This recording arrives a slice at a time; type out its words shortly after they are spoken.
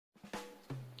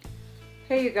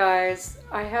Hey you guys,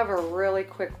 I have a really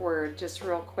quick word, just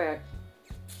real quick.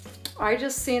 I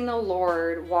just seen the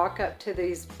Lord walk up to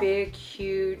these big,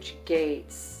 huge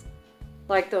gates,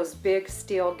 like those big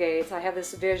steel gates. I have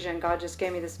this vision, God just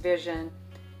gave me this vision.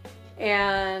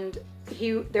 And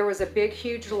there was a big,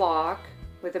 huge lock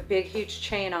with a big, huge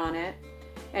chain on it.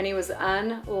 And he was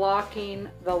unlocking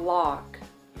the lock.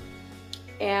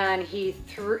 And he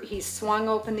swung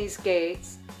open these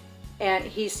gates, and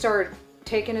he started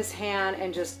taking his hand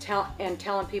and just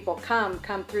telling people,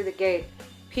 come through the gate.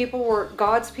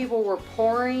 God's people were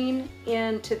pouring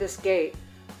into this gate,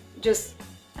 just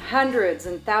hundreds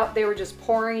and they were just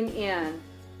pouring in.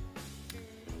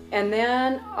 And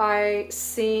then I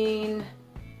seen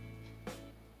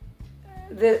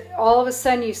that all of a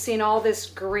sudden you've seen all this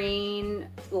green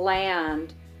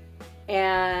land,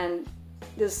 and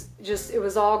it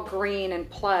was all green and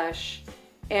plush.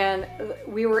 And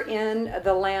we were in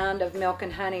the land of milk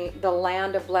and honey, the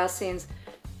land of blessings.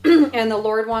 And the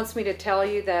Lord wants me to tell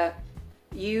you that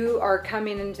you are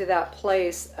coming into that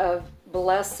place of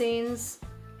blessings,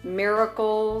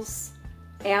 miracles,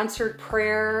 answered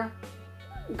prayer.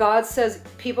 God says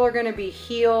people are going to be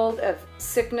healed of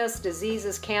sickness,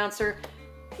 diseases, cancer.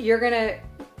 He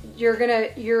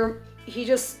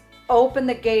just opened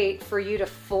the gate for you to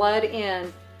flood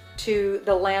in to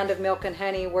the land of milk and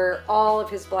honey, where all of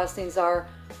his blessings are,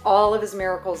 all of his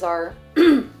miracles are.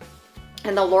 And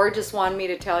the Lord just wanted me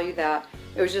to tell you that.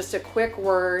 It was just a quick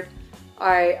word.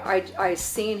 I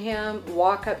seen him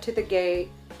walk up to the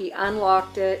gate, he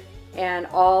unlocked it, and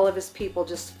all of his people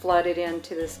just flooded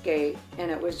into this gate, and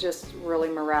it was just really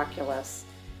miraculous.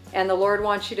 And the Lord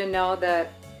wants you to know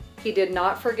that he did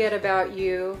not forget about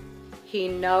you. He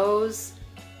knows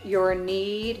your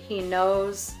need. He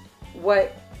knows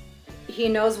what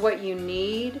you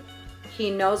need. He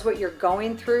knows what you're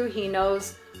going through. He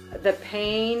knows the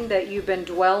pain that you've been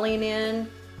dwelling in,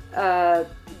 the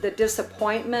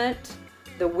disappointment,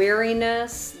 the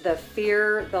weariness, the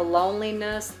fear, the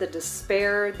loneliness, the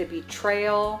despair, the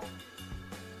betrayal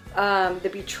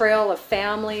of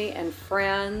family and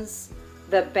friends,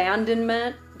 the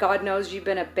abandonment. God knows you've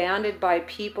been abandoned by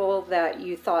people that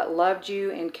you thought loved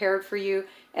you and cared for you,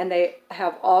 and they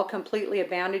have all completely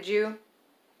abandoned you.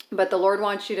 But the Lord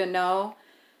wants you to know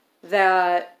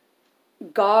that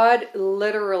God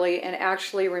literally and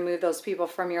actually removed those people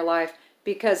from your life,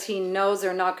 because he knows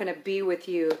they're not going to be with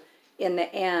you in the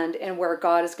end and where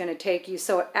God is going to take you.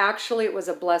 So actually it was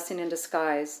a blessing in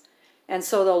disguise. And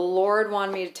so the Lord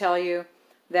wanted me to tell you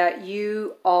that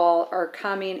you all are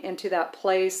coming into that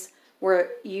place where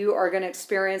you are going to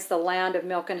experience the land of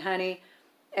milk and honey,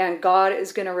 and God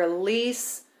is going to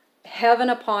release heaven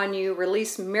upon you,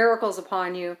 release miracles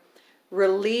upon you,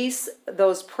 release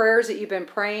those prayers that you've been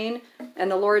praying. And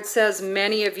the Lord says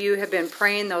many of you have been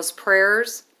praying those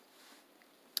prayers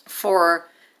for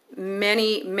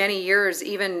many, many years,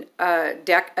 even a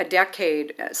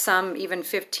decade, some even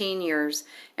 15 years.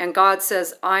 And God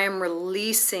says, I am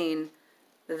releasing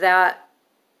that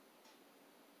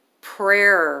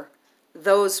prayer,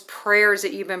 those prayers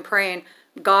that you've been praying.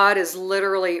 God is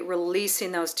literally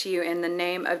releasing those to you in the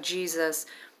name of Jesus.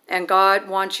 And God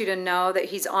wants you to know that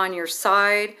he's on your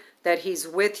side, that he's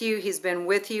with you. He's been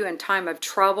with you in time of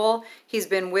trouble. He's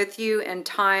been with you in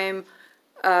time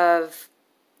of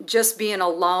just being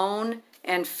alone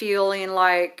and feeling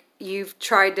like you've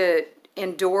tried to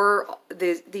endure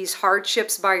these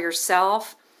hardships by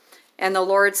yourself. And the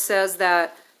Lord says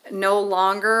that no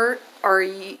longer are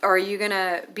you going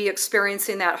to be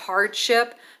experiencing that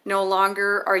hardship. No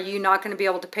longer are you not going to be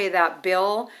able to pay that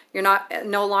bill.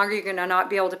 No longer you're going to not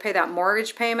be able to pay that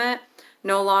mortgage payment.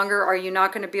 No longer are you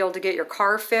not going to be able to get your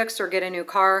car fixed or get a new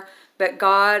car. But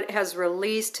God has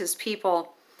released his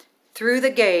people through the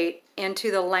gate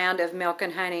into the land of milk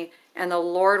and honey. And the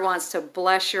Lord wants to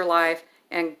bless your life.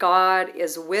 And God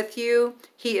is with you.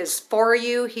 He is for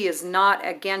you. He is not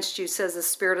against you, says the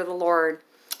Spirit of the Lord.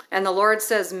 And the Lord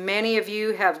says many of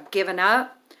you have given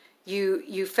up.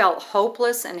 You felt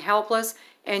hopeless and helpless,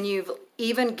 and you've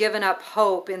even given up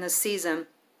hope in the season.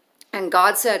 And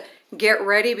God said, get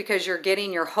ready, because you're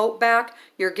getting your hope back.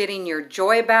 You're getting your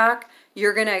joy back.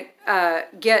 You're going to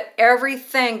get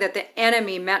everything that the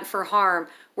enemy meant for harm,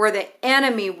 where the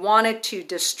enemy wanted to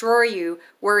destroy you,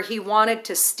 where he wanted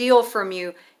to steal from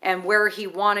you, and where he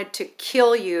wanted to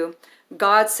kill you.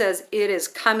 God says it is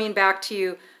coming back to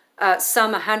you,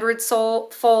 some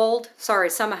 100-fold,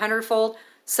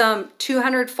 some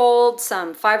 200-fold,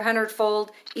 some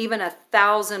 500-fold, even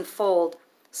 1,000-fold,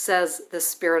 says the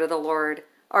Spirit of the Lord.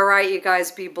 All right, you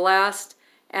guys, be blessed,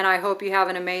 and I hope you have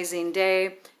an amazing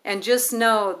day. And just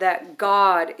know that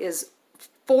God is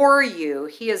for you.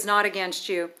 He is not against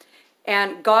you.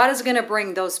 And God is going to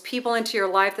bring those people into your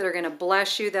life that are going to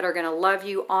bless you, that are going to love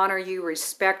you, honor you,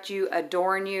 respect you,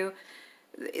 adorn you.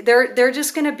 They're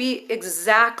just going to be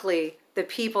exactly the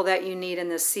people that you need in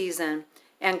this season.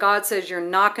 And God says you're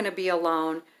not going to be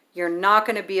alone. You're not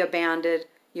going to be abandoned.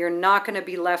 You're not going to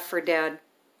be left for dead.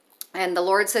 And the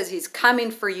Lord says he's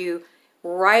coming for you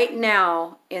right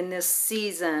now in this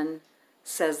season,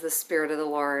 says the Spirit of the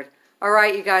Lord. All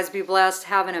right, you guys, be blessed.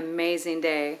 Have an amazing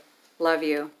day. Love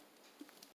you.